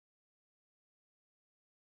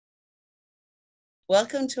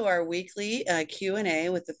Welcome to our weekly Q&A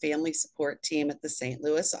with the family support team at the St.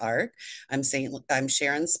 Louis ARC. I'm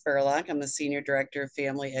Sharon Spurlock. I'm the Senior Director of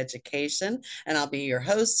Family Education, and I'll be your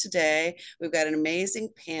host today. We've got an amazing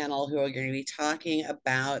panel who are going to be talking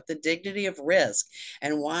about the dignity of risk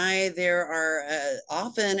and why there are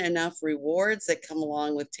often enough rewards that come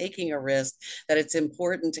along with taking a risk that it's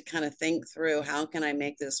important to kind of think through, how can I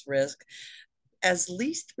make this risk as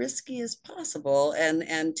least risky as possible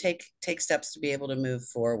and take steps to be able to move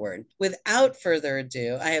forward. Without further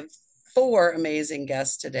ado, I have four amazing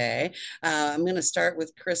guests today. I'm going to start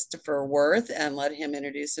with Christopher Worth and let him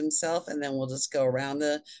introduce himself, and then we'll just go around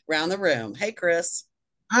the room. Hey, Chris.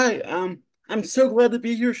 Hi, I'm so glad to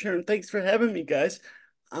be here, Sharon. Thanks for having me, guys.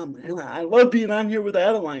 And I love being on here with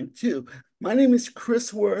Adeline too. My name is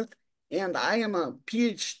Chris Worth, and I am a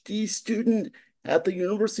PhD student at the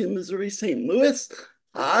University of Missouri St. Louis.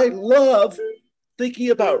 I love thinking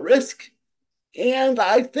about risk, and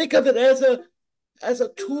I think of it as a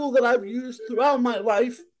tool that I've used throughout my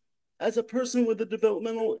life as a person with a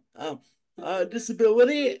developmental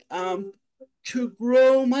disability to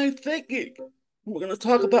grow my thinking. We're going to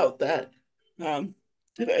talk about that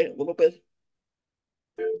today a little bit.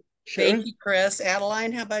 Thank Sharon? you, Chris.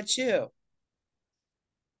 Adeline, how about you?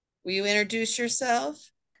 Will you introduce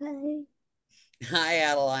yourself? Hi. Hi,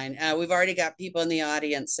 Adeline. We've already got people in the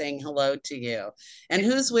audience saying hello to you. And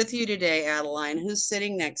who's with you today, Adeline? Who's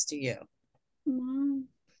sitting next to you? Mom.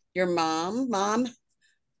 Your mom? Mom,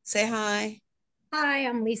 say hi. Hi,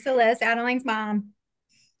 I'm Liss, Adeline's mom.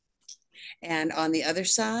 And on the other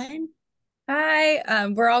side? Hi,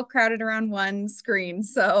 we're all crowded around one screen,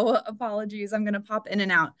 so apologies. I'm going to pop in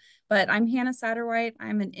and out. But I'm Hannah Satterwhite.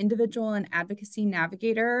 I'm an individual and advocacy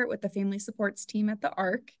navigator with the family supports team at the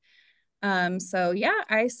ARC. So yeah,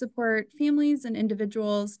 I support families and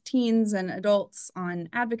individuals, teens and adults on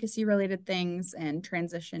advocacy related things and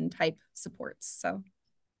transition type supports. So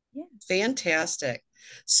yeah. Fantastic.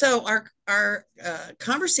 So our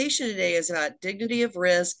conversation today is about dignity of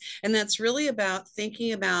risk, and that's really about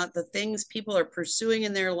thinking about the things people are pursuing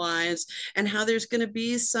in their lives and how there's going to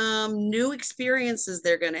be some new experiences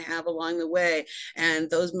they're going to have along the way. And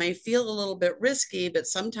those may feel a little bit risky, but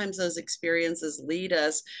sometimes those experiences lead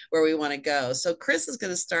us where we want to go. So Chris is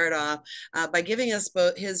going to start off by giving us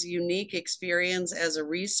both his unique experience as a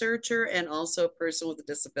researcher and also a person with a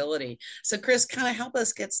disability. So Chris, kind of help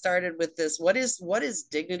us get started with this. What is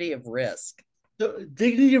dignity of risk? So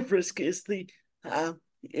dignity of risk is a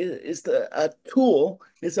tool,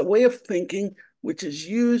 is a way of thinking which is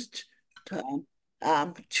used to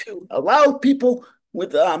allow people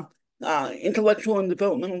with intellectual and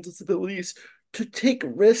developmental disabilities to take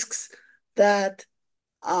risks that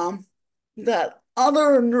that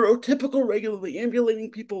other neurotypical regularly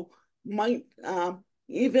ambulating people might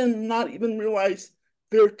even not even realize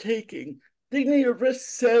they're taking. Dignity of risk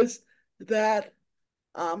says that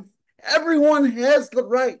everyone has the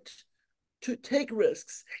right to take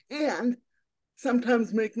risks and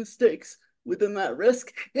sometimes make mistakes within that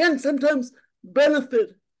risk and sometimes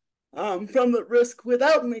benefit from the risk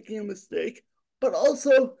without making a mistake, but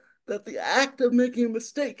also that the act of making a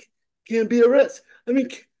mistake can be a risk. I mean,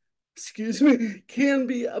 excuse me, can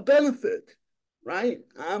be a benefit, right?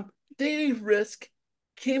 Dignity of risk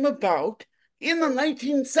came about in the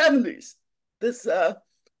 1970s. This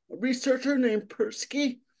researcher named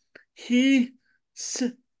Persky, he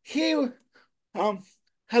um,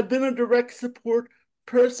 had been a direct support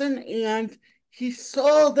person, and he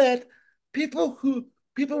saw that people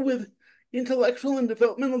with intellectual and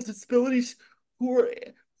developmental disabilities who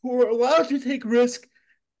were allowed to take risk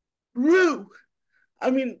grew.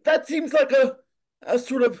 I mean, that seems like a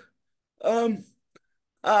sort of um,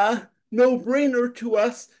 no-brainer to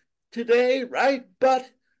us today, right? But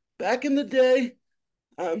back in the day,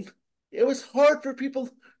 um, it was hard for people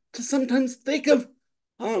to sometimes think of.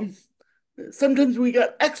 Um, Sometimes we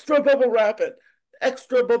got extra bubble wrapped.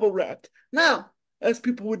 Now, as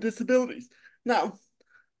people with disabilities. Now,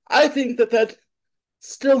 I think that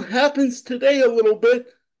still happens today a little bit.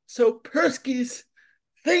 So Persky's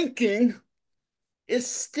thinking is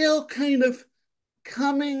still kind of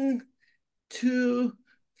coming to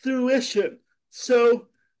fruition. So,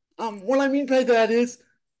 what I mean by that is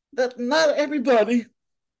that not everybody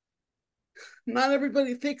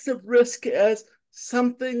thinks of risk as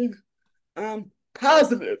something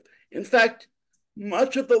positive. In fact,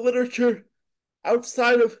 much of the literature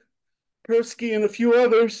outside of Persky and a few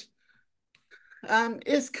others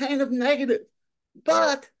is kind of negative.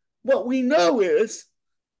 But what we know is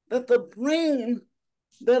that the brain,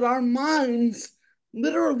 that our minds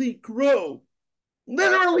literally grow.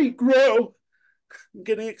 I'm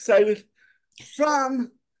getting excited.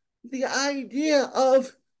 from the idea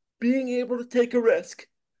of being able to take a risk,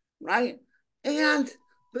 right? And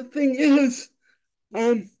the thing is,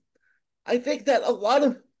 I think that a lot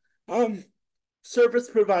of service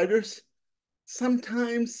providers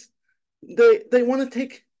sometimes they want to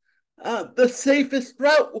take the safest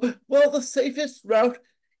route. Well, the safest route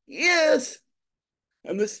is,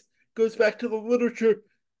 and this goes back to the literature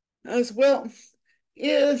as well,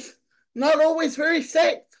 is not always very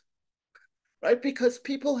safe, right? Because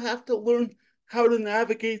people have to learn how to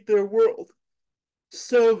navigate their world.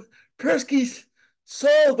 So Persky's saw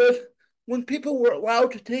that when people were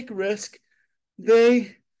allowed to take risk,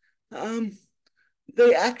 they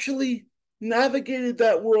they actually navigated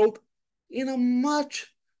that world in a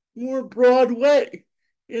much more broad way,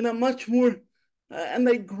 in a much more, and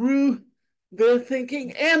they grew their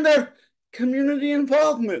thinking and their community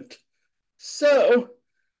involvement. So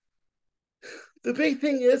the big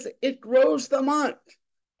thing is it grows the mind.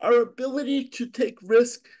 Our ability to take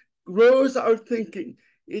risk grows our thinking.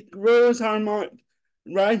 It grows our mind,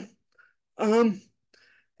 right? And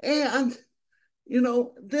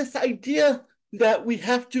this idea that we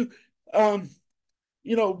have to,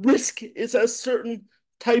 risk is a certain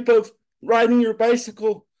type of riding your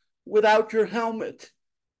bicycle without your helmet,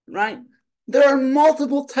 right? There are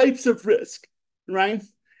multiple types of risk, right?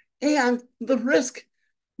 And the risk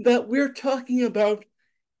that we're talking about,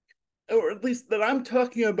 or at least that I'm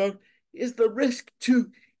talking about, is the risk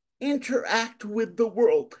to interact with the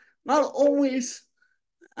world. Not always,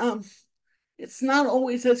 it's not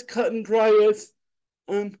always as cut and dry as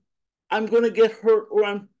I'm going to get hurt or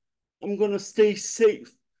I'm going to stay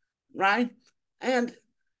safe, right? And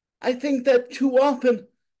I think that too often,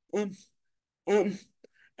 um, um,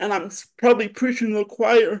 and I'm probably preaching to the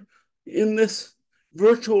choir in this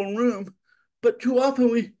virtual room, but too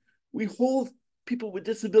often we hold people with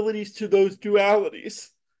disabilities to those dualities,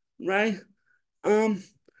 right?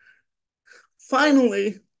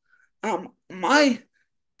 Finally, my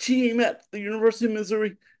team at the University of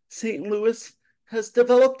Missouri St. Louis has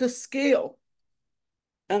developed a scale.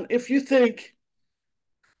 And if you think,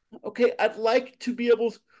 okay, I'd like to be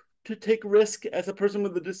able to take risk as a person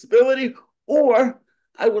with a disability, or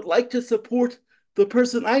I would like to support the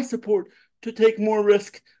person I support to take more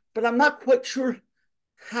risk, but I'm not quite sure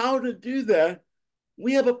how to do that.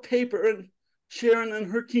 We have a paper, and Sharon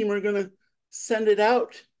and her team are going to send it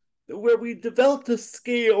out, where we developed a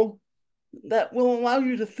scale that will allow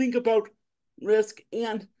you to think about risk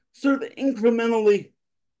and sort of incrementally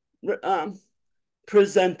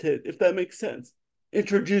present it, if that makes sense.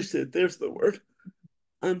 Introduce it, there's the word.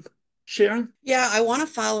 Sharon? Yeah, I want to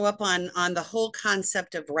follow up on the whole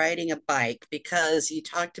concept of riding a bike, because you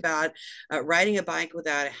talked about riding a bike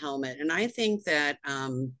without a helmet, and I think that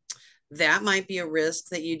that might be a risk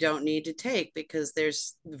that you don't need to take, because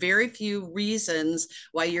there's very few reasons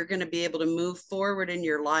why you're going to be able to move forward in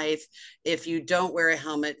your life if you don't wear a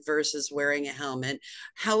helmet versus wearing a helmet.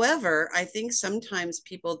 However, I think sometimes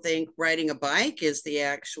people think riding a bike is the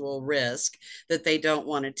actual risk that they don't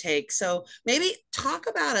want to take. So maybe talk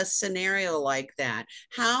about a scenario like that.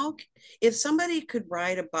 How, if somebody could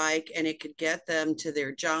ride a bike and it could get them to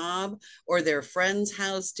their job or their friend's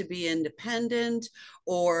house to be independent,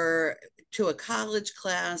 or to a college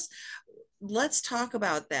class, let's talk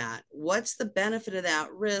about that. What's the benefit of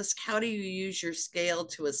that risk? How do you use your scale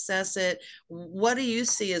to assess it? What do you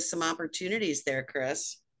see as some opportunities there,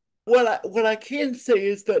 Chris? What I can say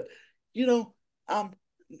is that, you know,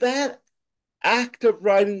 that act of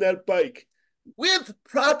riding that bike with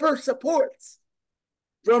proper supports,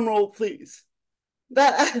 drum roll please,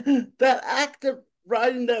 that act of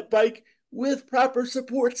riding that bike with proper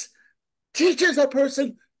supports teaches a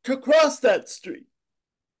person to cross that street,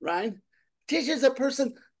 right? Teaches a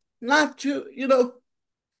person not to,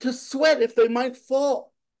 to sweat if they might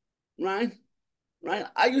fall, right? Right?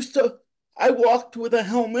 I walked with a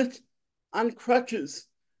helmet on crutches,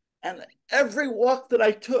 and every walk that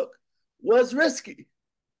I took was risky,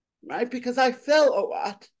 right? Because I fell a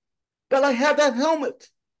lot, but I had that helmet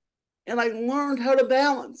and I learned how to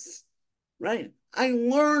balance, right? I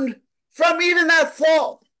learned from even that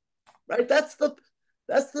fall, right? That's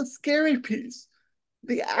the scary piece.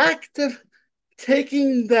 The act of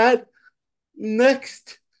taking that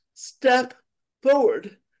next step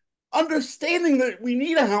forward, understanding that we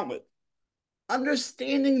need a helmet,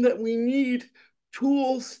 understanding that we need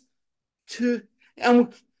tools to,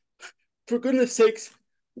 and for goodness sakes,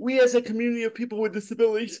 we as a community of people with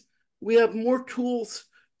disabilities, we have more tools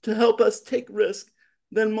to help us take risk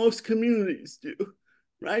than most communities do,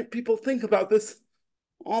 right? People think about this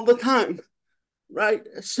all the time, right?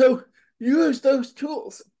 So use those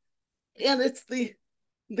tools. And it's the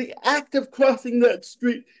act of crossing that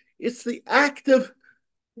street. It's the act of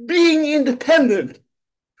being independent.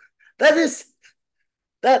 That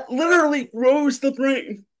literally grows the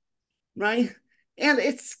brain, right? And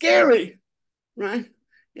it's scary, right?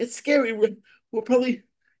 It's scary. We're probably,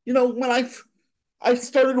 when I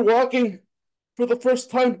started walking for the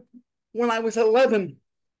first time when I was 11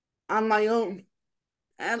 on my own,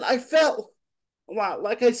 and I fell a lot.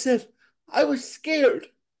 Like I said, I was scared.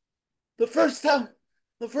 The first time,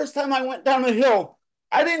 I went down a hill,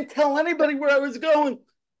 I didn't tell anybody where I was going.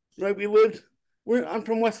 Right? I'm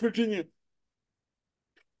from West Virginia.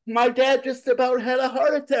 My dad just about had a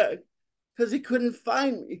heart attack because he couldn't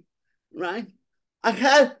find me. Right?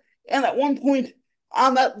 And at one point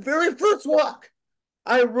on that very first walk,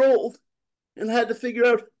 I rolled and had to figure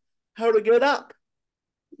out how to get up.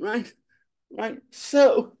 Right? Right?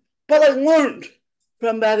 So, but I learned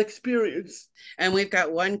from that experience. And we've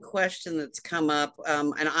got one question that's come up,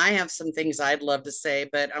 and I have some things I'd love to say,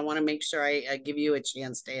 but I want to make sure I give you a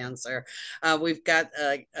chance to answer. We've got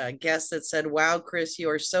a guest that said, "Wow, Chris, you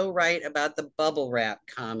are so right about the bubble wrap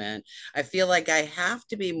comment. I feel like I have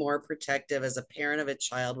to be more protective as a parent of a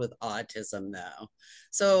child with autism, though."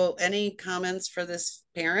 So, any comments for this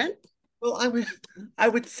parent? Well, I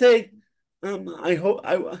would say,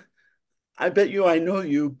 I bet you I know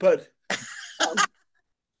you, but um,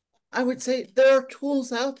 I would say there are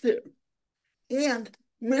tools out there. And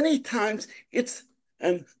many times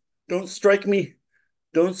and don't strike me,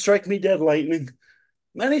 dead lightning.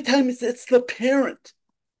 Many times it's the parent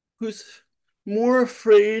who's more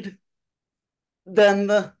afraid than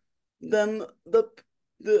than the,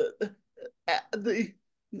 the, the,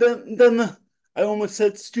 than the, I almost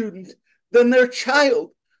said student, than their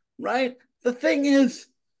child, right? The thing is,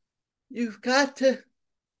 you've got to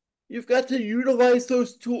utilize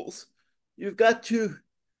those tools. You've got to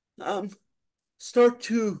start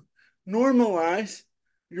to normalize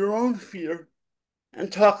your own fear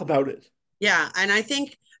and talk about it. Yeah, and I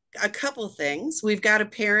think a couple things. We've got a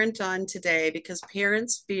parent on today because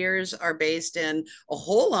parents' fears are based in a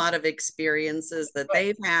whole lot of experiences that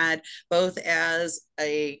they've had both as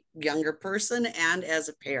a younger person and as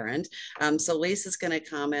a parent. So Lisa's going to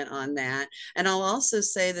comment on that. And I'll also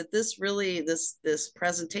say that this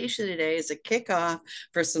presentation today is a kickoff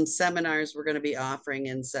for some seminars we're going to be offering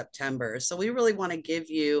in September. So we really want to give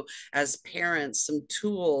you as parents some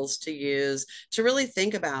tools to use to really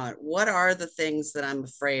think about what are the things that I'm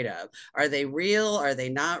afraid of. Are they real? Are they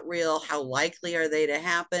not real? How likely are they to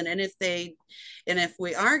happen? And if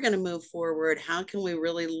we are going to move forward, how can we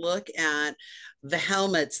really look at the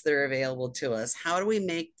helmets that are available to us? How do we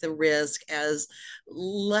make the risk as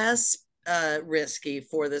less risky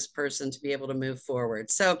for this person to be able to move forward?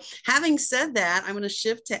 So having said that, I'm going to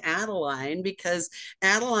shift to Adeline because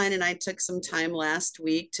Adeline and I took some time last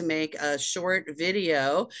week to make a short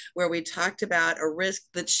video where we talked about a risk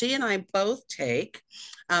that she and I both take.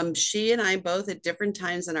 She and I both at different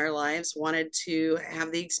times in our lives wanted to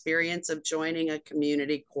have the experience of joining a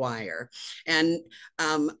community choir. And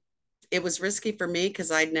it was risky for me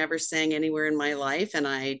because I'd never sang anywhere in my life and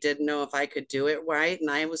I didn't know if I could do it right.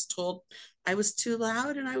 And I was told I was too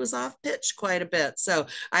loud and I was off pitch quite a bit. So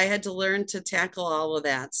I had to learn to tackle all of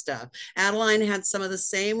that stuff. Adeline had some of the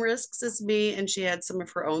same risks as me and she had some of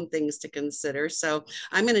her own things to consider. So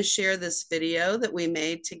I'm going to share this video that we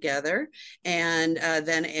made together. And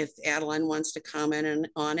then if Adeline wants to comment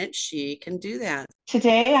on it, she can do that.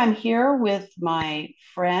 Today, I'm here with my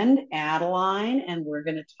friend Adeline, and we're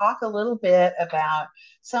going to talk a little bit about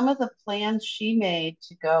some of the plans she made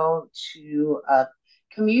to go to a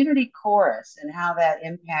community chorus and how that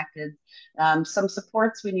impacted some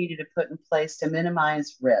supports we needed to put in place to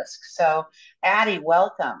minimize risk. So, Addie,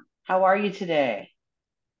 welcome. How are you today?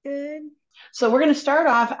 Good. So we're going to start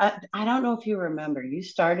off. I don't know if you remember, you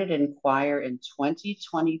started in choir in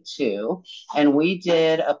 2022, and we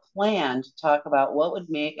did a plan to talk about what would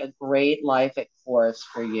make a great life at chorus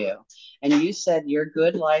for you. And you said your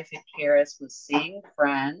good life at chorus was seeing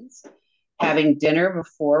friends, having dinner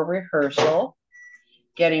before rehearsal,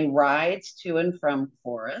 getting rides to and from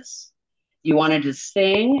chorus. You wanted to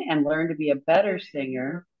sing and learn to be a better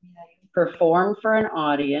singer, perform for an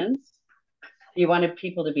audience. You wanted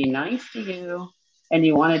people to be nice to you, and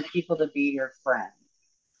you wanted people to be your friend.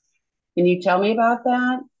 Can you tell me about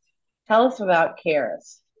that? Tell us about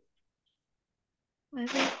Caris. I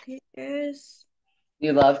love Caregiver's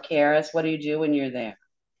You love Caris. What do you do when you're there?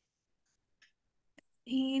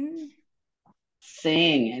 team.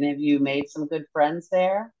 Sing. And have you made some good friends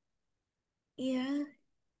there? Yeah.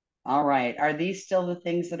 All right. Are these still the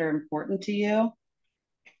things that are important to you?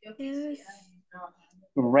 Yes.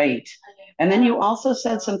 Great. And then you also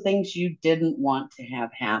said some things you didn't want to have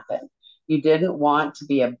happen. You didn't want to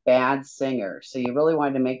be a bad singer. So you really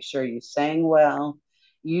wanted to make sure you sang well.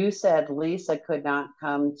 You said Lisa could not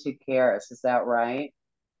come to Karis. Is that right?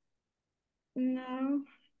 No.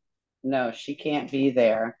 No, she can't be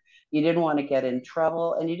there. You didn't want to get in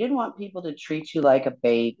trouble and you didn't want people to treat you like a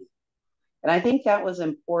baby. And I think that was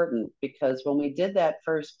important because when we did that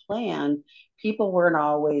first plan, people weren't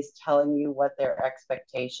always telling you what their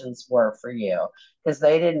expectations were for you because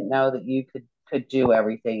they didn't know that you could do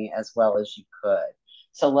everything as well as you could.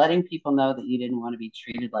 So letting people know that you didn't want to be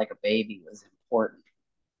treated like a baby was important.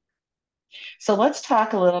 So let's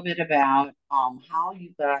talk a little bit about how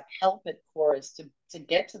you got help at Chorus to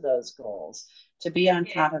get to those goals, to be on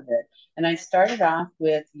top of it. And I started off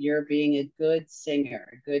with your being a good singer,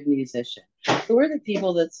 a good musician. Who are the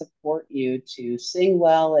people that support you to sing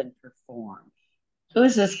well and perform? Who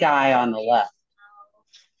is this guy on the left?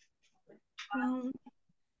 Um,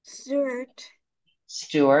 Stuart.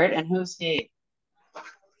 Stuart, and who's he?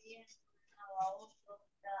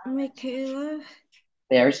 Michaela.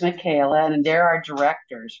 There's Michaela, and there are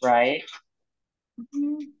directors, right?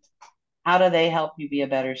 Mm-hmm. How do they help you be a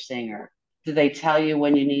better singer? Do they tell you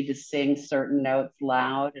when you need to sing certain notes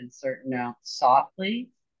loud and certain notes softly?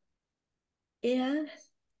 Yeah.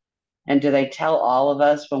 And do they tell all of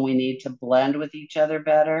us when we need to blend with each other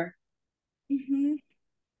better? Mm-hmm.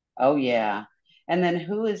 Oh, yeah. And then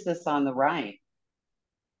who is this on the right?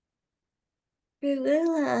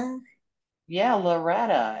 Gorilla. Yeah,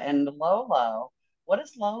 Loretta and Lolo. What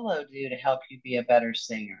does Lolo do to help you be a better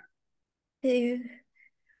singer? They're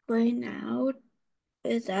going out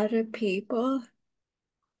with other people.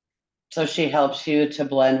 So she helps you to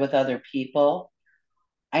blend with other people.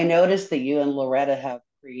 I noticed that you and Loretta have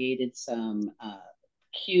created some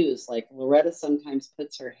cues. Like Loretta sometimes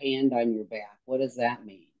puts her hand on your back. What does that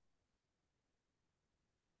mean?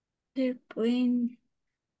 They bring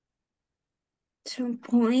some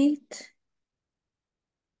point.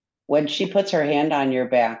 When she puts her hand on your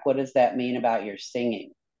back, what does that mean about your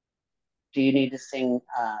singing? Do you need to sing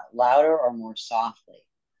louder or more softly?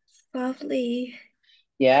 Softly.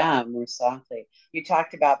 Yeah, more softly. You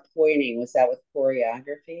talked about pointing. Was that with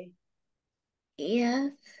choreography?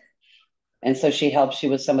 Yes. And so she helps you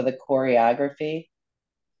with some of the choreography.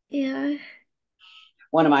 Yeah.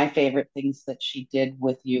 One of my favorite things that she did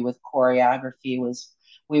with you with choreography was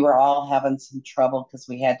we were all having some trouble because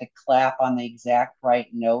we had to clap on the exact right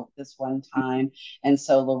note this one time. And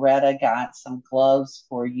so Loretta got some gloves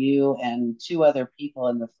for you and two other people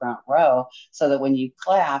in the front row so that when you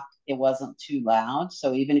clapped, it wasn't too loud.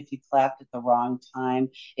 So even if you clapped at the wrong time,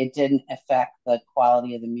 it didn't affect the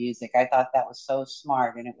quality of the music. I thought that was so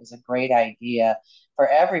smart and it was a great idea for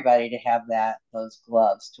everybody to have those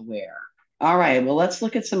gloves to wear. All right, well, let's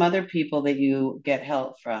look at some other people that you get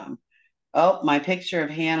help from. Oh, my picture of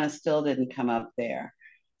Hannah still didn't come up there.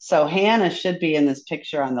 So Hannah should be in this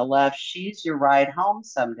picture on the left. She's your ride home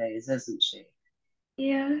some days, isn't she?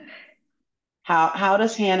 Yeah. How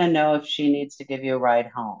does Hannah know if she needs to give you a ride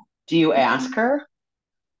home? Do you ask her?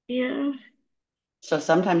 Yeah. So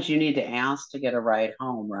sometimes you need to ask to get a ride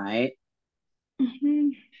home, right? Mm-hmm.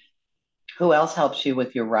 Who else helps you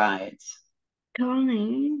with your rides?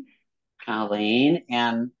 Colleen. Colleen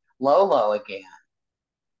and Lolo again.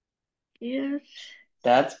 Yes.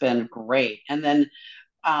 That's been great. And then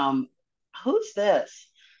um, who's this?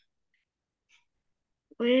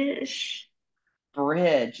 Wish.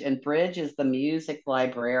 Bridge. And Bridge is the music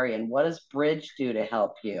librarian. What does Bridge do to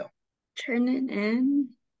help you? Turn it in.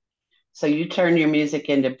 So you turn your music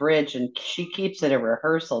into Bridge, and she keeps it at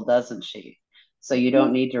rehearsal, doesn't she? So you Mm-hmm.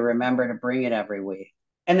 don't need to remember to bring it every week.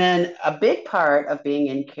 And then a big part of being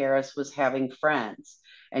in Karis was having friends,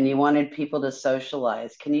 and you wanted people to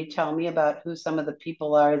socialize. Can you tell me about who some of the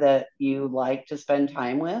people are that you like to spend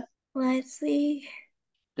time with? Leslie.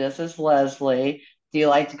 This is Leslie. Do you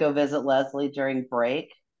like to go visit Leslie during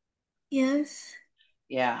break? Yes.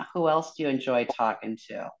 Yeah. Who else do you enjoy talking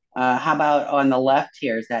to? How about on the left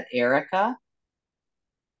here? Is that Erica?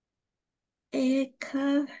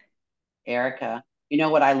 Erica. Erica. You know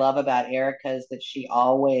what I love about Erica is that she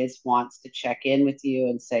always wants to check in with you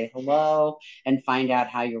and say hello and find out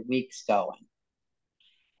how your week's going.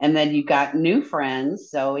 And then you got new friends,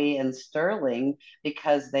 Zoe and Sterling,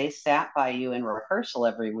 because they sat by you in rehearsal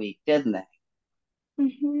every week, didn't they?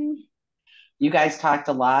 Mm-hmm. You guys talked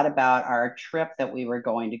a lot about our trip that we were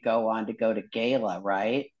going to go on to go to Gala,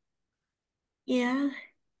 right? Yeah.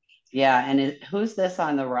 Yeah. And who's this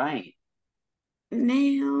on the right?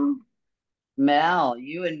 Mel. Mel.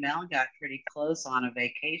 You and Mel got pretty close on a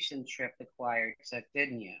vacation trip the choir took,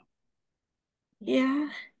 didn't you? Yeah.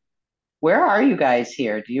 Where are you guys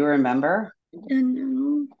here? Do you remember? Don't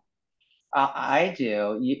know. I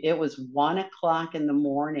do. It was 1 o'clock in the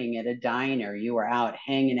morning at a diner. You were out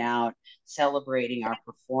hanging out, celebrating our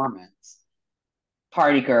performance.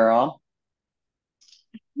 Party girl.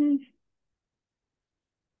 Mhm.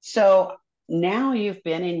 So now you've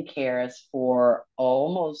been in Caris for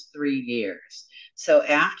almost 3 years. So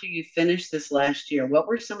after you finished this last year, what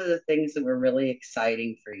were some of the things that were really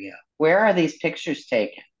exciting for you? Where are these pictures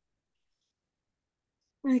taken?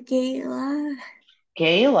 Gala,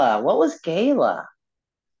 Gala. What was Gala?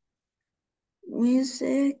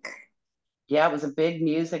 music, Yeah, it was a big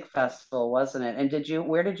music festival, wasn't it? And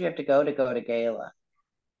where did you have to go to Gala?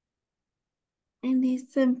 I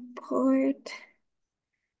need support.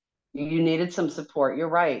 You needed some support. You're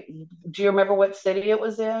right. Do you remember what city it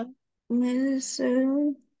was in?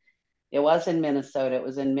 Minnesota. It was in Minnesota. It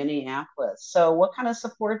was in Minneapolis. So what kind of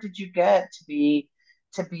support did you get to be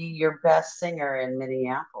your best singer in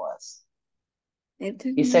Minneapolis? I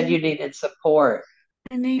don't You said know. you needed support.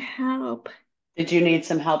 I need help. Did you need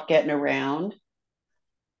some help getting around?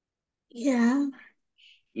 Yeah.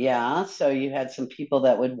 Yeah, so you had some people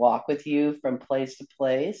that would walk with you from place to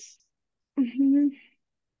place. Mm-hmm.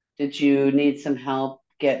 Did you need some help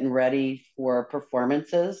getting ready for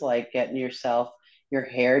performances, like getting your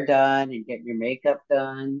hair done and getting your makeup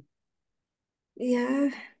done?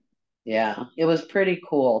 Yeah. Yeah, it was pretty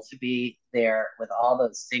cool to be there with all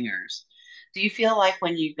those singers. Do you feel like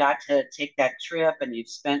when you got to take that trip and you've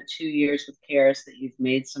spent 2 years with Karis that you've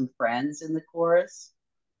made some friends in the chorus?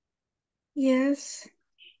 Yes.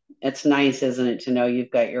 It's nice, isn't it, to know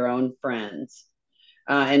you've got your own friends?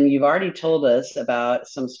 And you've already told us about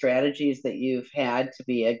some strategies that you've had to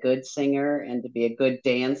be a good singer and to be a good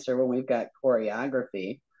dancer when we've got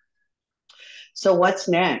choreography. So, what's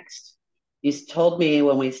next? You told me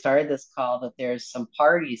when we started this call that there's some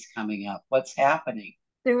parties coming up. What's happening?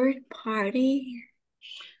 Third party.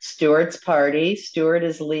 Stuart's party. Stuart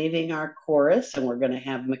is leaving our chorus, and we're going to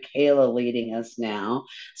have Michaela leading us now.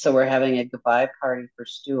 So, we're having a goodbye party for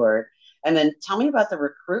Stuart. And then tell me about the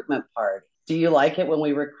recruitment party. Do you like it when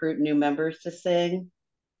we recruit new members to sing?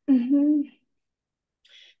 Mm-hmm.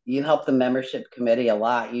 You help the membership committee a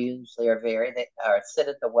lot. You usually they sit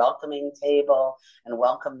at the welcoming table and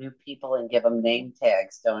welcome new people and give them name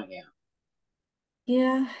tags, don't you?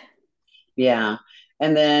 Yeah. Yeah.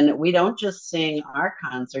 And then we don't just sing our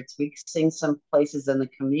concerts, we sing some places in the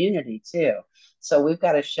community too. So we've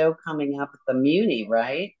got a show coming up at the Muni,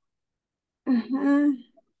 right? Uh-huh.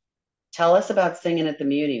 Tell us about singing at the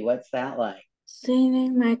Muni. What's that like?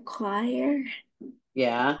 Singing my choir.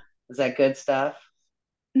 Yeah. Is that good stuff?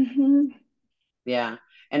 Mm-hmm. Yeah.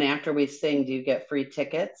 And after we sing, do you get free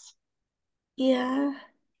tickets? Yeah.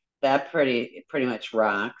 That pretty much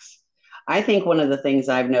rocks. I think one of the things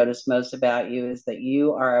I've noticed most about you is that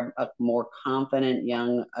you are a more confident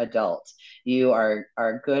young adult. You are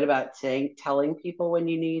good about telling people when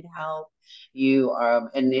you need help. You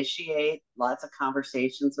initiate lots of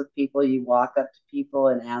conversations with people. You walk up to people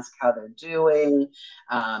and ask how they're doing.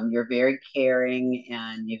 You're very caring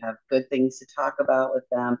and you have good things to talk about with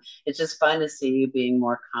them. It's just fun to see you being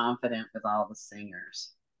more confident with all the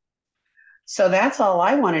singers. So that's all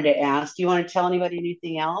I wanted to ask. Do you want to tell anybody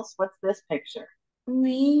anything else? What's this picture?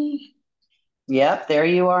 Me. Yep, there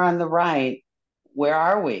you are on the right. Where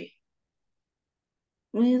are we?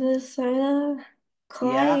 Minnesota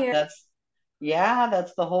Yeah, choir.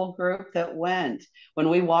 that's the whole group that went. When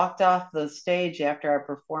we walked off the stage after our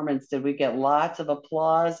performance, did we get lots of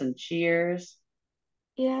applause and cheers?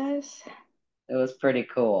 Yes. It was pretty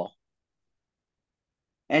cool.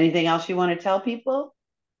 Anything else you want to tell people?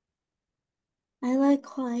 I like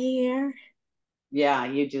choir. Yeah,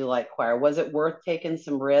 you do like choir. Was it worth taking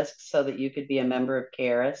some risks so that you could be a member of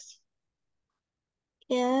Caris?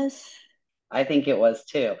 Yes. I think it was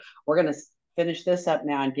too. We're going to finish this up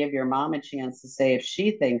now and give your mom a chance to say if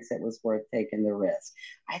she thinks it was worth taking the risk.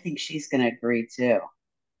 I think she's going to agree too.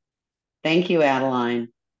 Thank you, Adeline.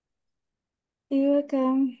 You're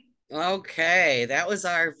welcome. Okay, that was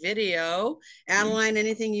our video. Adeline,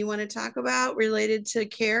 anything you want to talk about related to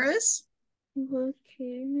Karis?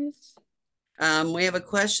 Okay. We have a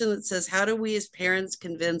question that says, how do we as parents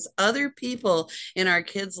convince other people in our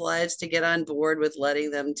kids' lives to get on board with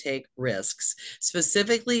letting them take risks,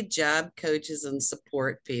 specifically job coaches and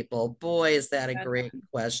support people? Boy, is that a great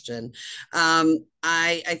question.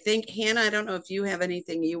 I think, Hannah, I don't know if you have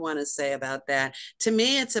anything you want to say about that. To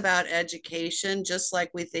me, it's about education, just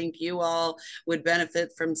like we think you all would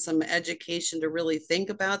benefit from some education to really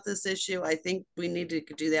think about this issue. I think we need to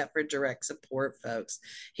do that for direct support folks.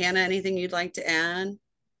 Hannah, anything you'd like to add?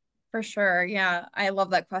 For sure. Yeah, I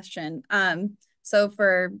love that question. So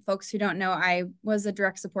for folks who don't know, I was a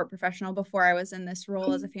direct support professional before I was in this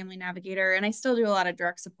role as a family navigator, and I still do a lot of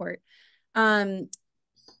direct support. I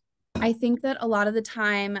think that a lot of the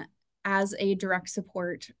time as a direct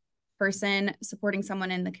support person supporting someone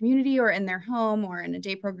in the community or in their home or in a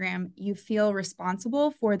day program, you feel responsible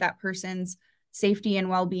for that person's safety and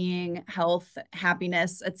well-being, health,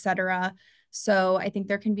 happiness, etc. So I think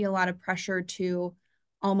there can be a lot of pressure to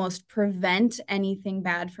almost prevent anything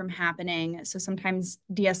bad from happening. So sometimes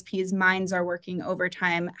DSP's minds are working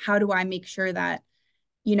overtime. How do I make sure that,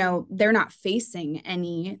 you know, they're not facing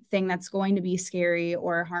anything that's going to be scary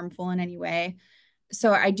or harmful in any way?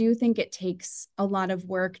 So I do think it takes a lot of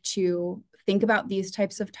work to think about these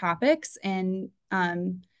types of topics and,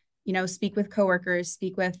 you know, speak with coworkers,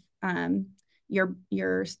 speak with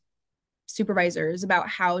your supervisors about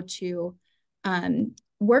how to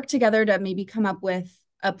work together to maybe come up with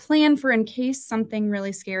a plan for in case something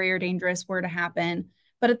really scary or dangerous were to happen.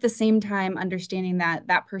 But at the same time, understanding that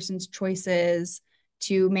that person's choices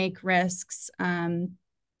to make risks, to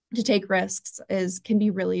take risks can be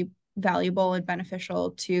really valuable and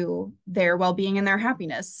beneficial to their well-being and their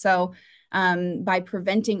happiness. So by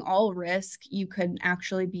preventing all risk, you could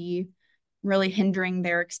actually be really hindering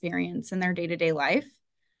their experience in their day-to-day life.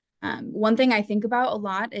 One thing I think about a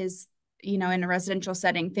lot is, you know, in a residential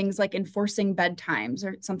setting, things like enforcing bedtimes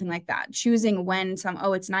or something like that, choosing when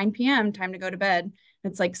it's 9 p.m., time to go to bed.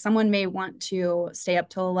 It's like someone may want to stay up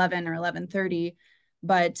till 11 or 11:30,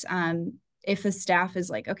 but if the staff is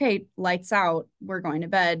like, okay, lights out, we're going to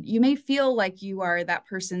bed, you may feel like you are that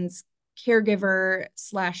person's caregiver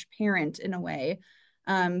 / parent in a way.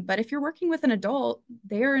 But if you're working with an adult,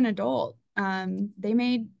 they're an adult. They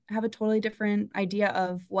may have a totally different idea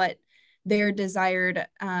of what their desired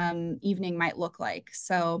evening might look like.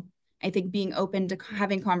 So I think being open to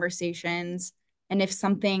having conversations, and if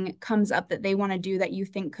something comes up that they want to do that you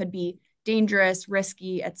think could be dangerous,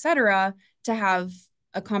 risky, etc., to have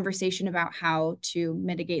a conversation about how to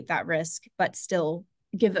mitigate that risk, but still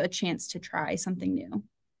give a chance to try something new.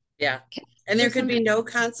 Yeah. And there could be no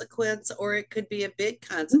consequence, or it could be a big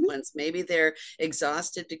consequence. Mm-hmm. Maybe they're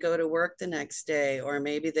exhausted to go to work the next day, or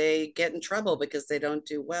maybe they get in trouble because they don't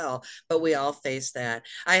do well. But we all face that.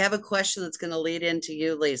 I have a question that's going to lead into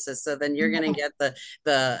you, Lisa. So then you're going to get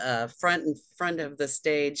the front of the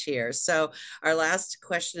stage here. So our last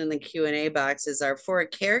question in the Q&A box is: for a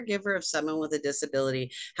caregiver of someone with a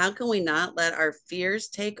disability, how can we not let our fears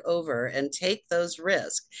take over and take those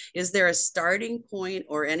risks? Is there a starting point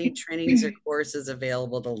or any trainings or courses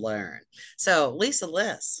available to learn? So Lisa,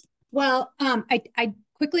 Liss. Well, I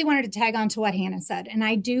quickly wanted to tag on to what Hannah said. And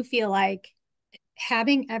I do feel like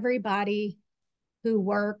having everybody who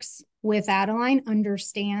works with Adeline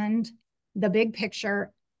understand the big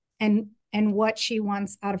picture and what she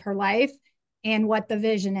wants out of her life and what the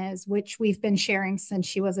vision is, which we've been sharing since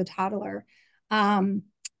she was a toddler, tends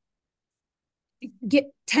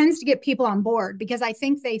to get people on board, because I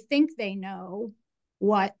think they know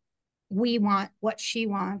what we want, what she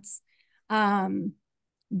wants,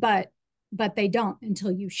 but they don't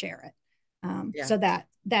until you share it. Yeah. So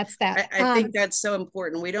that's that. I think that's so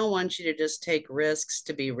important. We don't want you to just take risks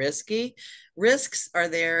to be risky. Risks are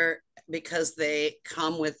there because they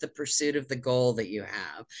come with the pursuit of the goal that you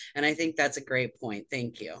have. And I think that's a great point.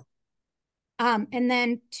 Thank you. And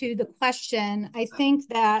then to the question, I think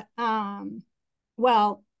that,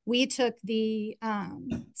 well, we took the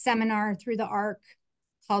seminar through the ARC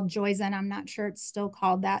called Joys, and I'm not sure it's still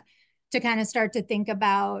called that, to kind of start to think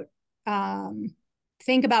about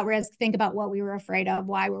risk, think about what we were afraid of,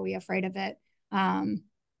 why were we afraid of it, and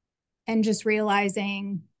just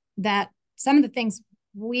realizing that some of the things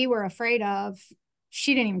we were afraid of,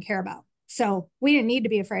 she didn't even care about. So we didn't need to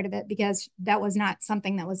be afraid of it because that was not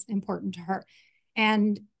something that was important to her.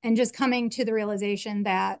 And just coming to the realization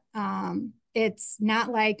that it's not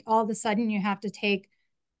like all of a sudden you have to take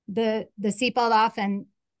the seatbelt off and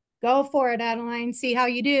go for it, Adeline, see how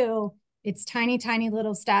you do. It's tiny, tiny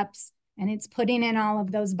little steps, and it's putting in all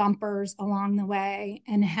of those bumpers along the way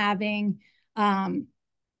and having, and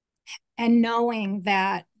knowing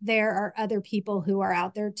that there are other people who are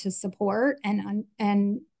out there to support and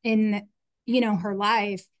in, you know, her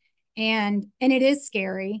life. And it is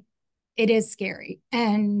scary. It is scary.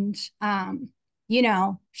 And, you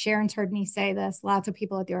know, Sharon's heard me say this. Lots of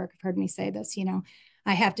people at the ARC have heard me say this. You know,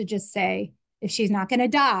 I have to just say, if she's not going to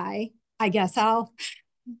die, I guess I'll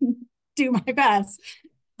do my best.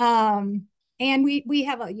 And we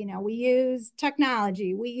have we use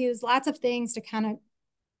technology. We use lots of things to kind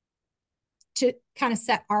of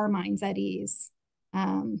set our minds at ease.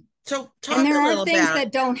 So talk And there a are little things about,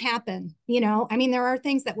 that don't happen, you know, I mean, there are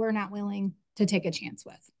things that we're not willing to take a chance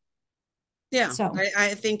with. yeah, So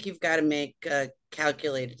I think you've got to make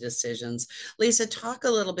calculated decisions. Lisa, talk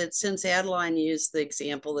a little bit, since Adeline used the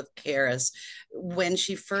example of Karis, when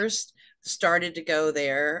she first started to go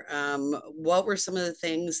there, what were some of the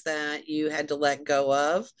things that you had to let go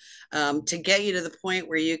of to get you to the point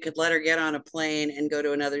where you could let her get on a plane and go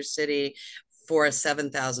to another city for a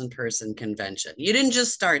 7,000 person convention? You didn't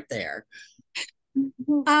just start there.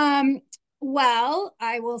 well,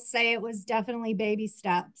 I will say it was definitely baby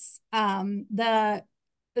steps. The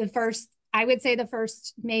first, I would say the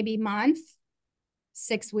first maybe month,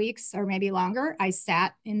 6 weeks or maybe longer, I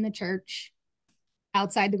sat in the church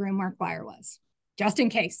outside the room where choir was, just in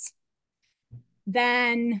case.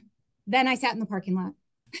 Then I sat in the parking lot.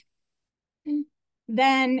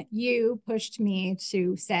 Then you pushed me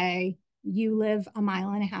to say, you live a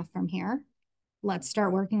mile and a half from here. Let's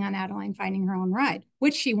start working on Adeline finding her own ride,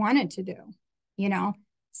 which she wanted to do, you know?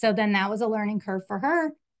 So then that was a learning curve for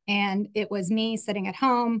her. And it was me sitting at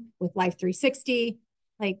home with Life 360,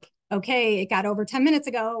 like, okay, it got over 10 minutes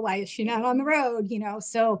ago. Why is she not on the road? You know?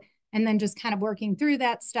 So, and then just kind of working through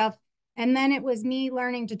that stuff. And then it was me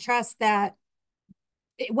learning to trust that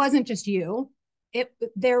it wasn't just you.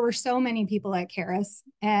 There were so many people at Karis,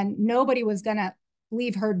 and nobody was gonna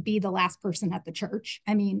leave her be the last person at the church.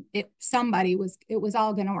 I mean, it was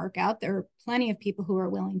all gonna work out. There are plenty of people who are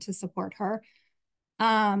willing to support her.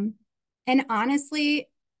 And honestly,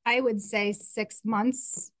 I would say 6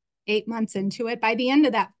 months, 8 months into it, by the end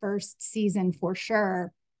of that first season for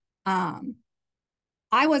sure,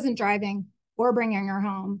 I wasn't driving or bringing her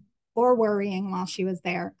home or worrying while she was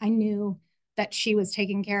there. I knew that she was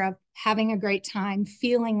taken care of, having a great time,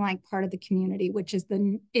 feeling like part of the community, which is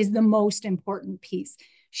the most important piece.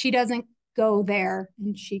 She doesn't go there,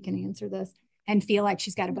 and she can answer this, and feel like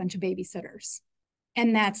she's got a bunch of babysitters.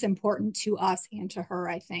 And that's important to us and to her,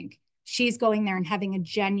 I think. She's going there and having a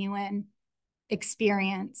genuine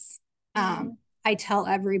experience. I tell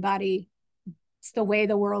everybody it's the way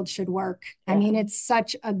the world should work. I mean, it's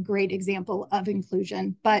such a great example of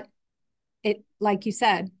inclusion, but it, like you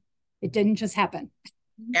said, it didn't just happen.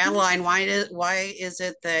 Adeline, why is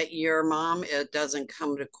it that your mom doesn't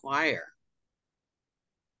come to choir?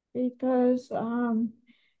 Because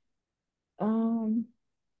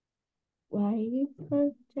why you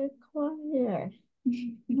put the choir?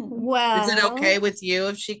 Well, Is it okay with you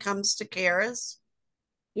if she comes to Karis?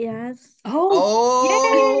 Yes.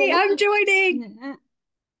 Oh, yay, I'm joining.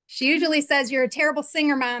 She usually says, you're a terrible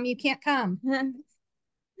singer, Mom. You can't come.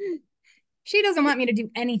 She doesn't want me to do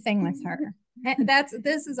anything with her.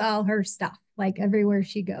 This is all her stuff. Like everywhere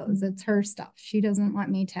she goes, it's her stuff. She doesn't want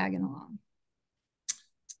me tagging along.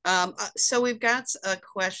 So we've got a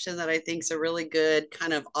question that I think is a really good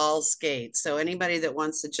kind of all skate. So anybody that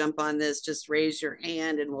wants to jump on this, just raise your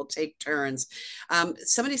hand and we'll take turns.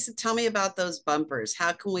 Somebody said, tell me about those bumpers.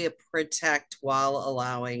 How can we protect while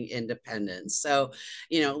allowing independence? So,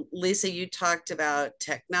 you know, Lisa, you talked about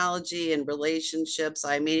technology and relationships.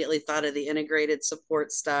 I immediately thought of the integrated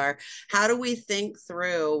support star. How do we think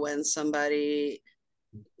through when somebody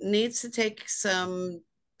needs to take some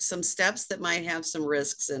steps that might have some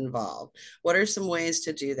risks involved? What are some ways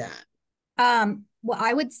to do that? Well,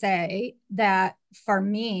 I would say that for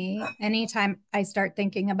me, anytime I start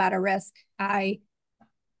thinking about a risk, I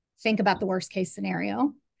think about the worst case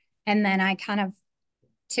scenario, and then I kind of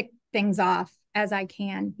tick things off as I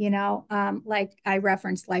can, you know, like I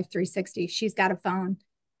referenced Life 360. She's got a phone.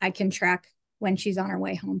 I can track when she's on her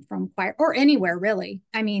way home from choir or anywhere, really.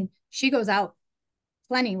 I mean, she goes out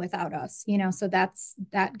plenty without us, you know, so that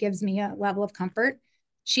gives me a level of comfort.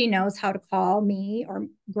 She knows how to call me or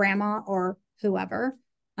grandma or whoever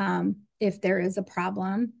if there is a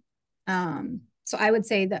problem. So I would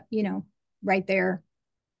say that, you know, right there,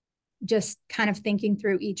 just kind of thinking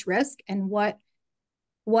through each risk and what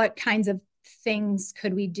kinds of things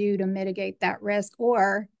could we do to mitigate that risk,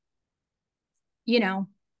 or, you know,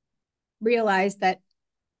 realize that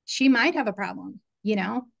she might have a problem, you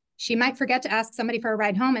know, she might forget to ask somebody for a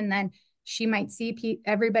ride home, and then she might see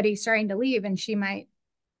everybody starting to leave, and she might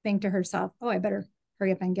think to herself, oh, I better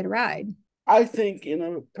hurry up and get a ride. I think in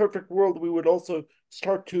a perfect world, we would also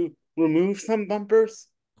start to remove some bumpers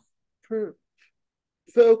for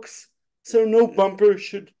folks. So no bumper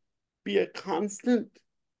should be a constant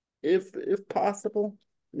if possible.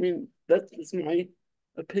 I mean, that's just my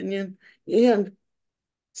opinion. And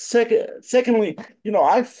secondly, you know,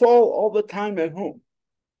 I fall all the time at home,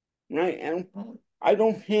 right? And I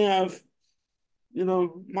don't have, you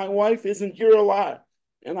know, my wife isn't here a lot,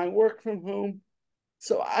 and I work from home.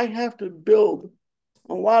 So I have to build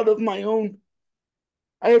a lot of my own,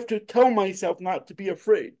 I have to tell myself not to be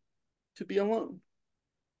afraid, to be alone,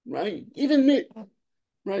 right? Even me,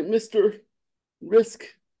 right, Mr. Risk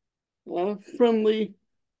friendly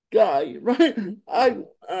guy, right? I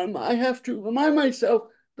have to remind myself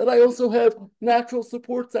that I also have natural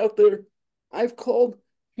supports out there. I've called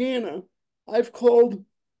Hannah. I've called,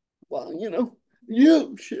 well,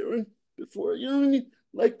 you, Sharon, before. You know what I mean?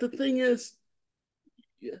 Like the thing is,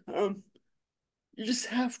 yeah, you just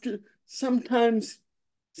have to sometimes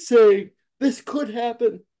say this could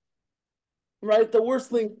happen, right? The worst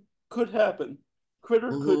thing could happen. Critter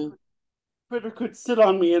could Mm-hmm. critter could sit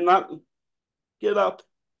on me and not get up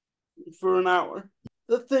for an hour.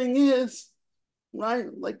 The thing is, right?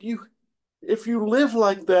 Like if you live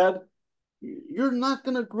like that, you're not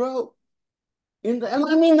gonna grow. And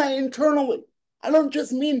I mean that internally. I don't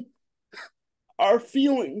just mean our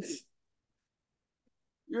feelings.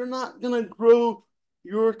 You're not gonna grow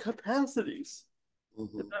your capacities.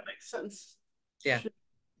 Mm-hmm. If that makes sense. Yeah.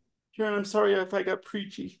 Sharon, I'm sorry if I got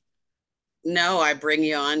preachy. No, I bring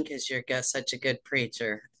you on because you're such a good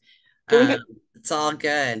preacher. Go ahead. It's all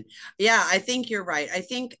good. Yeah, I think you're right. I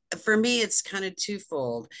think for me, it's kind of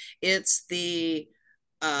twofold. It's the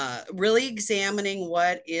really examining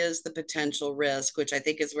what is the potential risk, which I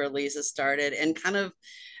think is where Lisa started, and kind of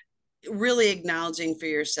really acknowledging for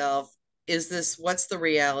yourself, what's the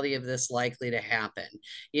reality of this likely to happen?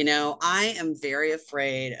 I am very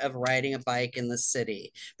afraid of riding a bike in the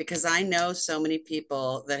city because I know so many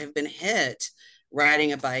people that have been hit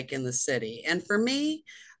riding a bike in the city. And for me,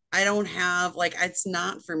 I don't have, like, it's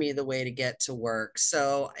not for me the way to get to work.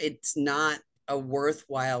 So it's not a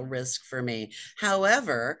worthwhile risk for me.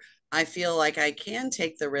 However, I feel like I can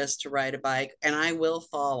take the risk to ride a bike, and I will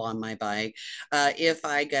fall on my bike if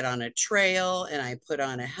I get on a trail and I put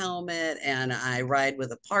on a helmet and I ride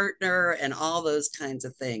with a partner and all those kinds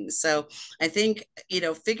of things. So I think,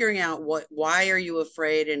 figuring out why are you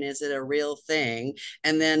afraid and is it a real thing?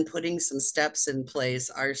 And then putting some steps in place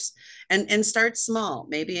and start small.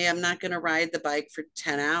 Maybe I'm not going to ride the bike for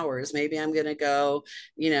 10 hours. Maybe I'm going to go,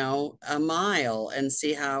 a mile and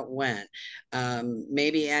see how it went.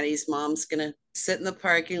 Maybe Addie's mom's going to sit in the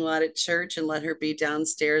parking lot at church and let her be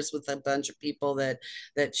downstairs with a bunch of people that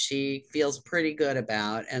she feels pretty good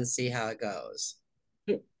about and see how it goes.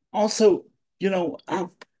 Also,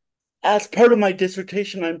 as part of my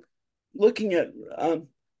dissertation, I'm looking at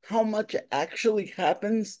how much actually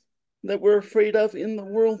happens that we're afraid of in the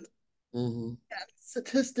world. Mm-hmm.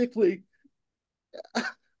 Statistically,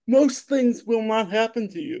 most things will not happen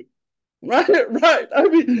to you. Right, right.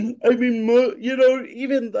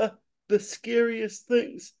 Even the scariest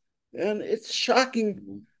things, and it's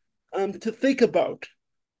shocking to think about,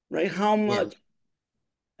 right? How Yeah. much,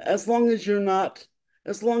 as long as you're not,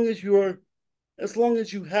 as long as you're, as long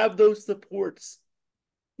as you have those supports,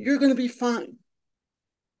 you're going to be fine.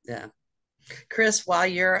 Yeah. Chris, while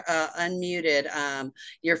you're unmuted,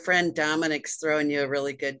 your friend Dominic's throwing you a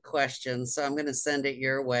really good question, so I'm going to send it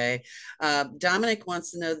your way. Dominic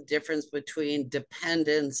wants to know the difference between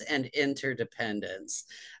dependence and interdependence,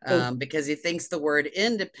 because he thinks the word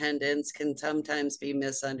independence can sometimes be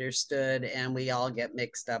misunderstood and we all get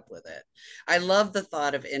mixed up with it. I love the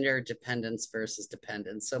thought of interdependence versus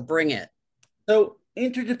dependence, so bring it. So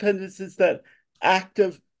interdependence is that act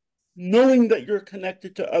of knowing that you're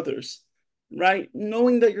connected to others, right?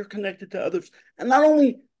 Knowing that you're connected to others, and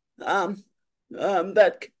um,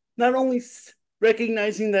 that not only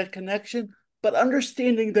recognizing that connection, but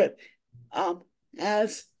understanding that um,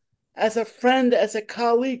 as as a friend, as a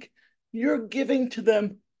colleague, you're giving to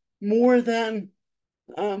them more than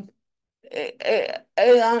um,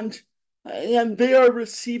 and they are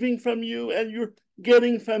receiving from you, and you're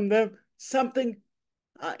getting from them something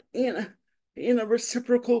in a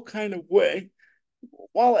reciprocal kind of way.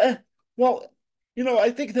 While well,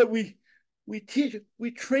 I think that we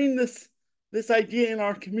train this idea in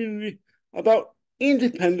our community about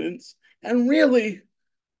independence, and really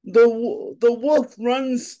the wolf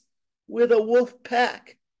runs with a wolf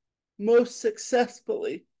pack most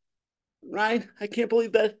successfully, right? I can't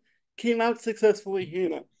believe that came out successfully,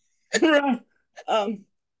 Hannah. Right?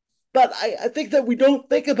 But I think that we don't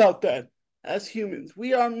think about that as humans.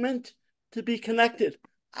 We are meant to be connected.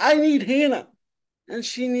 I need Hannah, and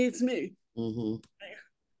she needs me. Mm-hmm.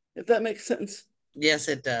 If that makes sense. Yes,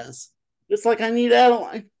 it does. Just like I need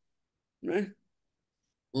Adeline, right?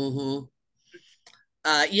 Mm-hmm.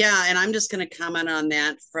 Yeah, and I'm just going to comment on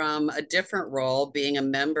that from a different role, being a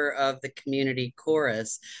member of the community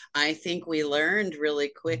chorus. I think we learned really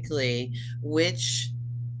quickly which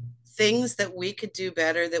things that we could do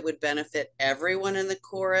better that would benefit everyone in the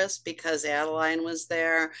chorus because Adeline was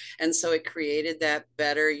there. And so it created that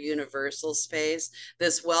better universal space.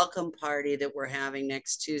 This welcome party that we're having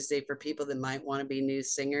next Tuesday for people that might want to be new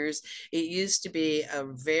singers. It used to be a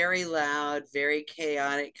very loud, very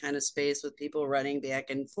chaotic kind of space with people running back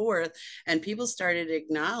and forth. And people started to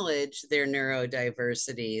acknowledge their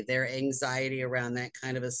neurodiversity, their anxiety around that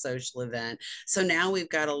kind of a social event. So now we've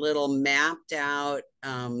got a little mapped out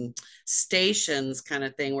stations kind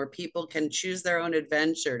of thing where people can choose their own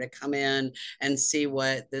adventure to come in and see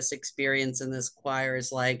what this experience in this choir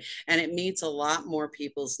is like. And it meets a lot more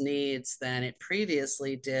people's needs than it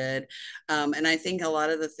previously did. And I think a lot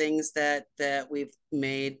of the things that we've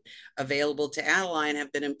made available to Adeline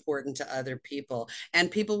have been important to other people. And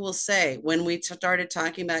people will say, when we started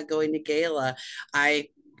talking about going to gala,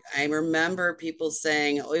 I remember people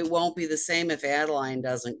saying, oh, it won't be the same if Adeline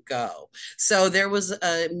doesn't go. So there was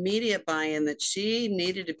a immediate buy-in that she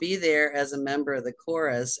needed to be there as a member of the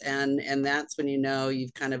chorus. And that's when you know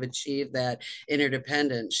you've kind of achieved that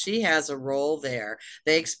interdependence. She has a role there.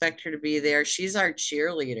 They expect her to be there. She's our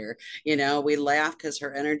cheerleader. You know, we laugh because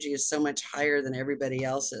her energy is so much higher than everybody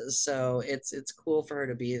else's. So it's cool for her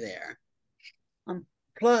to be there.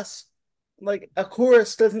 Plus, like a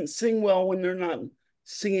chorus doesn't sing well when they're not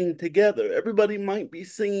singing together. Everybody might be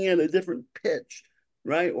singing at a different pitch,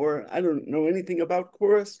 right? Or I don't know anything about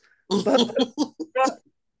chorus, but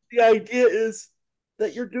the idea is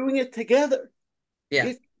that you're doing it together.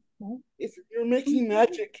 Yeah. If you're making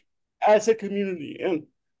magic as a community, and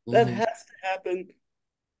that has to happen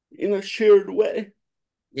in a shared way.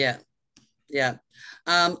 Yeah. Yeah.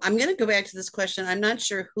 I'm going to go back to this question. I'm not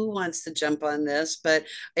sure who wants to jump on this, but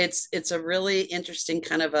it's a really interesting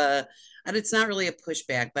kind of and it's not really a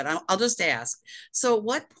pushback, but I'll just ask. So at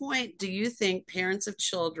what point do you think parents of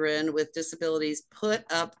children with disabilities put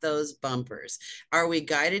up those bumpers? Are we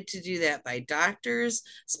guided to do that by doctors,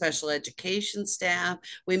 special education staff?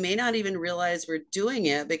 We may not even realize we're doing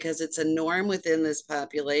it because it's a norm within this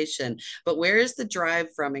population, but where is the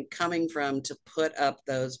drive from and coming from to put up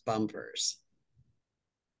those bumpers?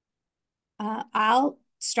 I'll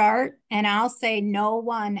start and I'll say no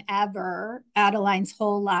one ever, Adeline's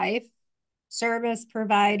whole life, service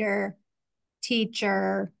provider,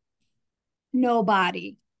 teacher,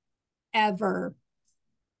 nobody ever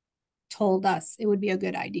told us it would be a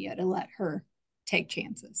good idea to let her take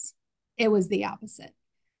chances. It was the opposite.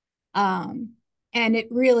 And it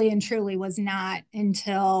really and truly was not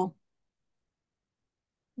until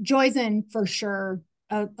Joyzen, for sure,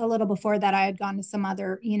 a little before that, I had gone to some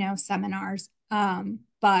other, seminars,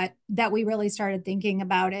 but that we really started thinking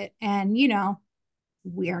about it. And,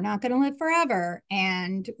 we're not going to live forever.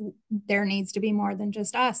 And there needs to be more than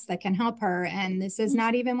just us that can help her. And this is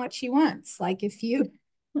not even what she wants. Like if you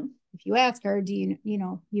ask her, do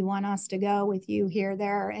you want us to go with you here,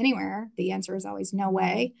 there, or anywhere? The answer is always no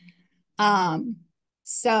way.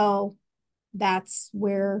 So that's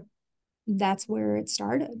where it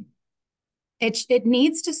started. It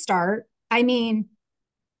needs to start. I mean,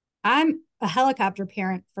 I'm a helicopter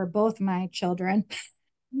parent for both my children.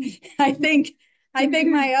 I think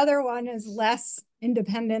my other one is less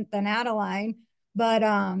independent than Adeline, but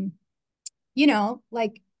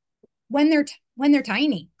like when they're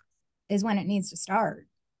tiny is when it needs to start,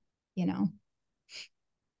 I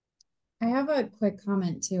have a quick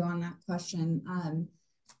comment too on that question.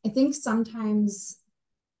 I think sometimes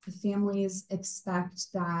families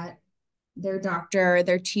expect that their doctor,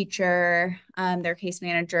 their teacher, their case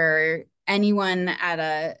manager, anyone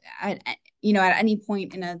at any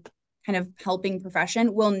point in a kind of helping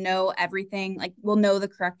profession will know everything, like will know the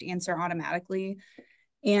correct answer automatically.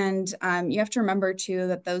 And you have to remember too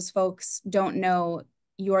that those folks don't know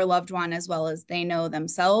your loved one as well as they know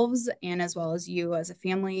themselves, and as well as you as a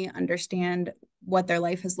family understand what their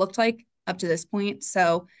life has looked like up to this point.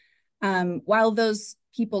 So while those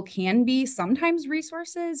people can be sometimes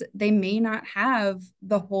resources, they may not have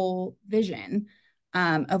the whole vision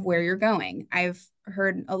of where you're going. I've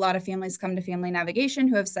heard a lot of families come to Family Navigation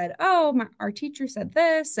who have said, oh, our teacher said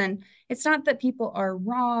this. And it's not that people are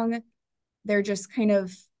wrong. They're just kind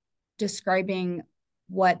of describing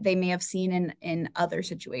what they may have seen in other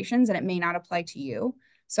situations, and it may not apply to you.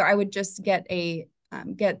 So I would just get if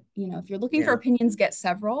you're looking for opinions, get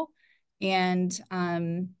several. And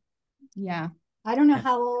yeah. I don't know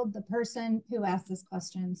how old the person who asked this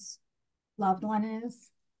question's loved one is,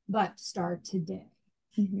 but start today.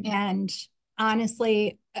 Mm-hmm. And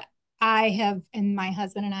honestly, and my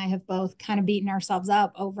husband and I have both kind of beaten ourselves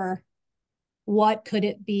up over what could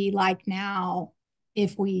it be like now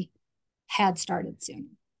if we had started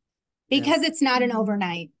soon, because it's not an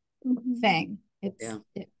overnight thing. Yeah.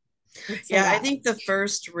 It's Yeah, I think the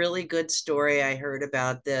first really good story I heard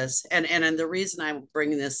about this, and the reason I'm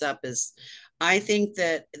bringing this up is I think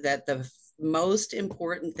that the most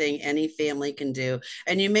important thing any family can do,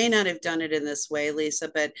 and you may not have done it in this way, Lisa,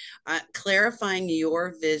 but clarifying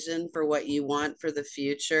your vision for what you want for the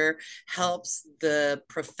future helps the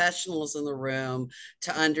professionals in the room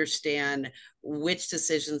to understand which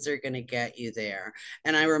decisions are going to get you there.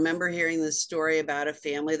 And I remember hearing this story about a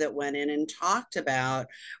family that went in and talked about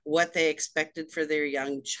what they expected for their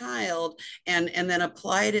young child, and then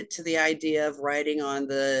applied it to the idea of riding on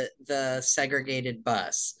the segregated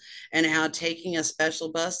bus, and how taking a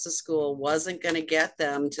special bus to school wasn't going to get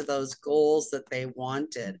them to those goals that they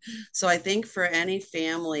wanted. So I think for any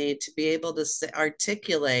family to be able to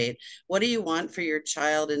articulate what do you want for your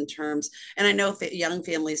child in terms, and I know young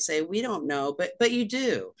families say we don't know, but you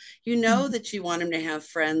do. You know that you want them to have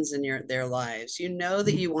friends in their lives. You know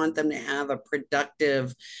that you want them to have a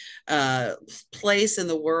productive place in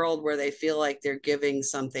the world where they feel like they're giving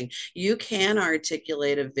something. You can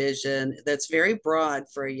articulate a vision that's very broad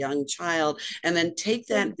for a young child, and then take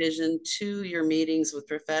that vision to your meetings with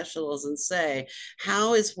professionals and say,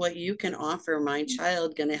 how is what you can offer my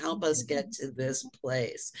child going to help us get to this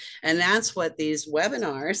place? And that's what these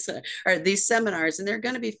webinars or these seminars, and they're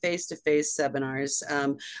going to be face-to-face seminars,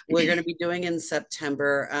 we're going to be doing in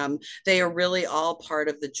September. They are really all part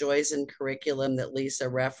of the Joys in Curriculum that Lisa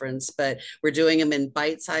referenced, but we're doing them in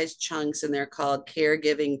bite-sized chunks, and they're called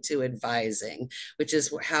Caregiving to Advising, which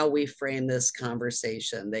is how we frame this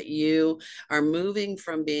conversation, that you are moving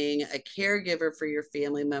from being a caregiver for your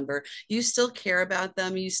family member. You still care about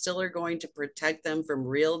them. You still are going to protect them from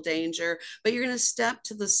real danger, but you're going to step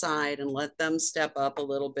to the side and let them step up a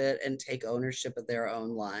little bit and take ownership of their own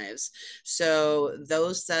lives. So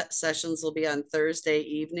those sessions will be on Thursday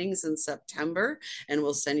evenings in September, and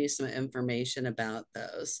we'll send you some information about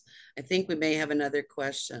those. I think we may have another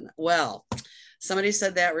question. Well, somebody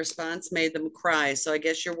said that response made them cry. So I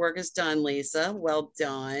guess your work is done, Lisa. Well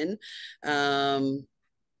done.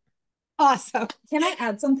 awesome. Can I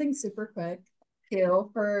add something super quick too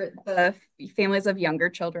for the families of younger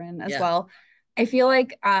children as well? I feel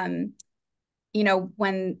like, you know,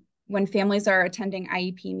 when families are attending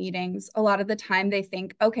IEP meetings, a lot of the time they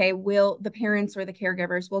think, okay, the parents or the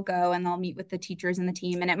caregivers will go and they'll meet with the teachers and the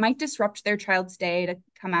team, and it might disrupt their child's day to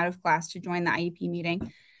come out of class to join the IEP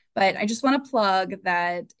meeting. But I just want to plug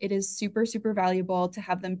that it is super, super valuable to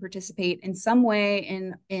have them participate in some way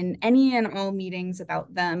in any and all meetings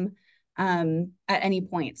about them at any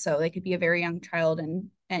point. So they could be a very young child, and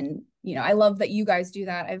you know, I love that you guys do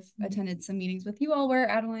that. I've attended some meetings with you all where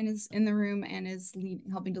Adeline is in the room and is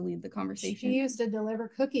helping to lead the conversation. She used to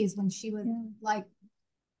deliver cookies when she was like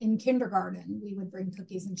in kindergarten. We would bring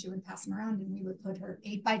cookies and she would pass them around, and we would put her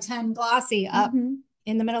 8x10 glossy up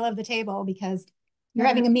in the middle of the table, because you're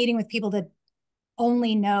having a meeting with people that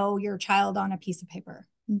only know your child on a piece of paper.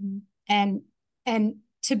 And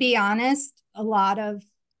to be honest, a lot of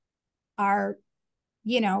our,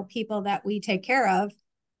 you know, people that we take care of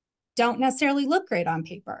don't necessarily look great on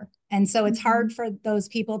paper. And so it's hard for those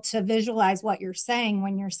people to visualize what you're saying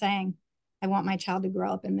when you're saying, I want my child to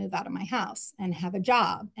grow up and move out of my house and have a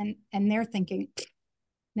job. And they're thinking,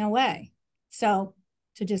 no way. So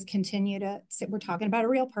to just continue to sit, we're talking about a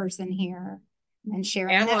real person here and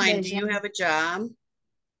sharing Adeline, that vision. do you have a job?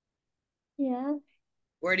 Yeah.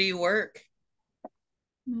 Where do you work?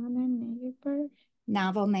 Novel neighbor.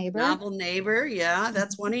 Novel neighbor. Novel neighbor. Yeah,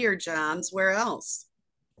 that's one of your jobs. Where else?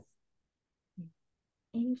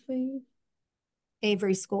 Avery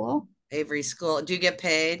School. Avery School. Do you get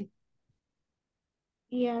paid?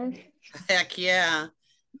 Yes. Heck yeah.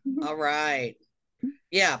 All right.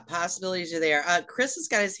 Yeah, possibilities are there. Chris has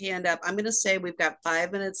got his hand up. I'm going to say we've got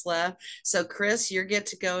 5 minutes left. So Chris, you get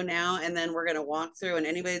to go now, and then we're going to walk through, and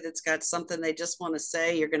anybody that's got something they just want to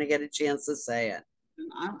say, you're going to get a chance to say it.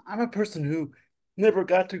 I'm a person who never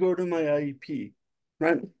got to go to my IEP,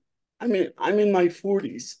 right? I mean, I'm in my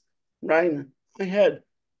 40s, right? I had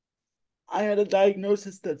a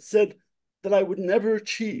diagnosis that said that I would never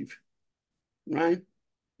achieve, right?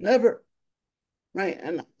 Never, right?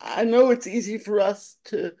 And I know it's easy for us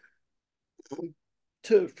to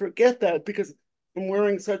forget that because I'm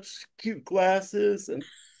wearing such cute glasses and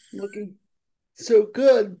looking so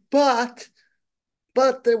good, but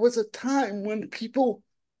there was a time when people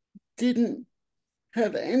didn't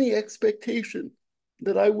have any expectation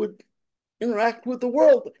that I would interact with the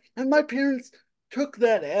world. And my parents took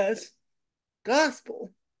that as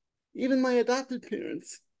gospel, even my adopted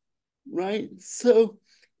parents, right? So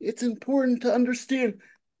it's important to understand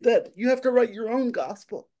that you have to write your own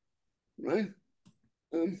gospel, right?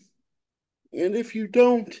 And if you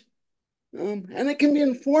don't, and it can be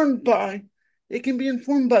informed by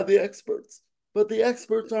the experts, but the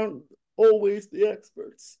experts aren't always the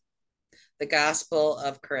experts. The Gospel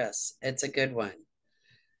of Chris. It's a good one.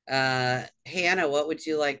 Hannah, what would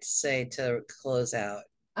you like to say to close out?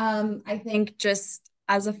 I think just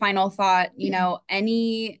as a final thought, you know,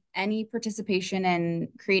 any participation in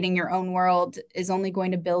creating your own world is only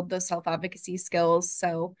going to build those self-advocacy skills.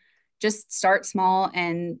 So just start small,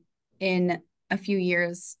 and in a few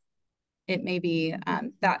years, it may be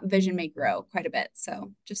that vision may grow quite a bit.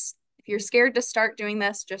 So just if you're scared to start doing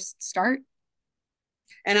this, just start.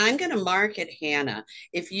 And I'm going to mark it, Hannah.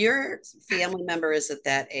 If your family member is at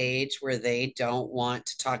that age where they don't want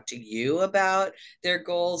to talk to you about their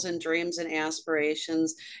goals and dreams and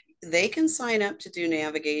aspirations, they can sign up to do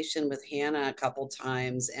navigation with Hannah a couple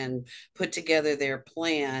times and put together their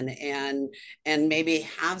plan and maybe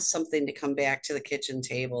have something to come back to the kitchen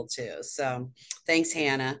table too. So thanks,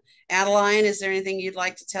 Hannah. Adeline, is there anything you'd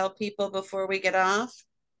like to tell people before we get off?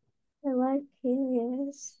 I like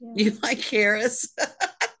Paris. Yeah. You like Harris?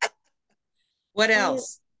 What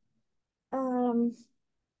else? Um,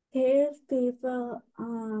 Paris people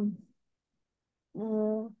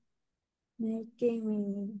making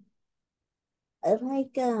me I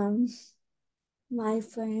like my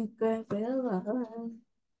friend Gabriella.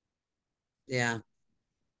 Yeah.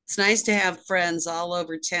 It's nice to have friends all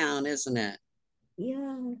over town, isn't it?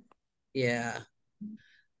 Yeah. Yeah.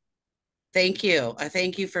 Thank you. I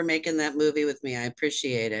thank you for making that movie with me. I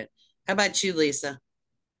appreciate it. How about you, Lisa?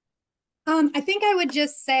 I think I would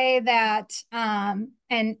just say that,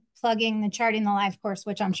 and plugging the Charting the Life course,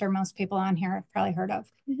 which I'm sure most people on here have probably heard of.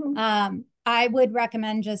 I would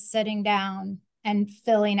recommend just sitting down and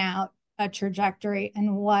filling out a trajectory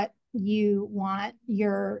and what you want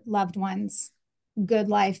your loved one's good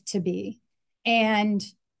life to be. And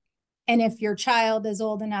if your child is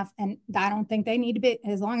old enough, and I don't think they need to be,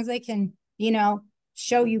 as long as they can, you know,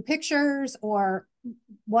 show you pictures or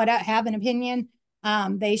what, have an opinion,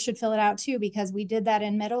 they should fill it out too, because we did that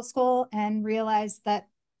in middle school and realized that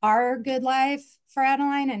our good life for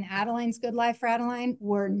Adeline and Adeline's good life for Adeline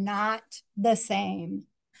were not the same.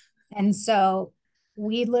 And so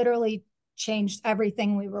we literally changed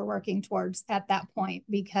everything we were working towards at that point,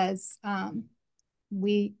 because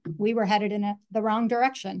we were headed in the wrong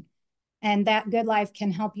direction. And that good life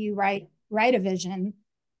can help you write a vision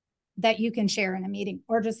that you can share in a meeting,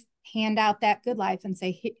 or just hand out that good life and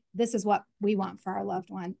say, hey, this is what we want for our loved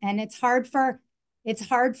one. And it's hard for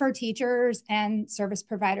teachers and service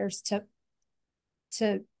providers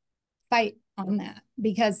to fight on that,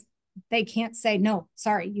 because they can't say, no,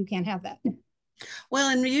 sorry, you can't have that. Well,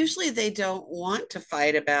 and usually they don't want to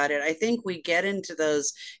fight about it. I think we get into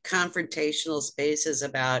those confrontational spaces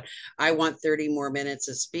about, I want 30 more minutes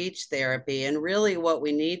of speech therapy. And really, what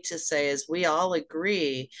we need to say is, we all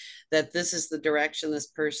agree that this is the direction this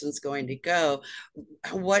person's going to go.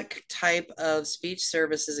 What type of speech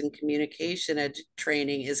services and communication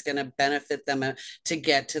training is going to benefit them to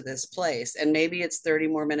get to this place? And maybe it's 30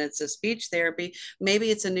 more minutes of speech therapy. Maybe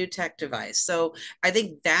it's a new tech device. So I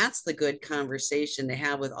think that's the good conversation to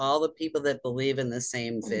have with all the people that believe in the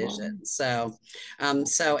same vision. So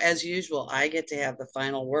as usual, I get to have the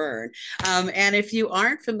final word. And if you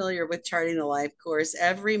aren't familiar with Charting the Life course,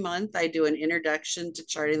 every month I do an introduction to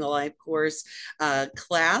Charting the Life course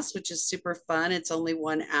class, which is super fun. It's only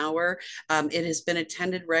 1 hour. It has been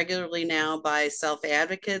attended regularly now by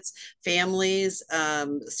self-advocates, families,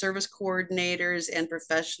 service coordinators, and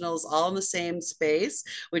professionals, all in the same space,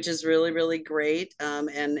 which is really, really great,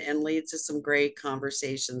 and leads to some great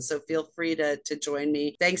conversations. So feel free to join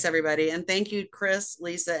me. Thanks, everybody. And thank you, Chris,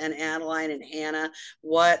 Lisa, and Adeline, and Hannah.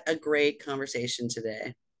 What a great conversation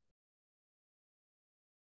today.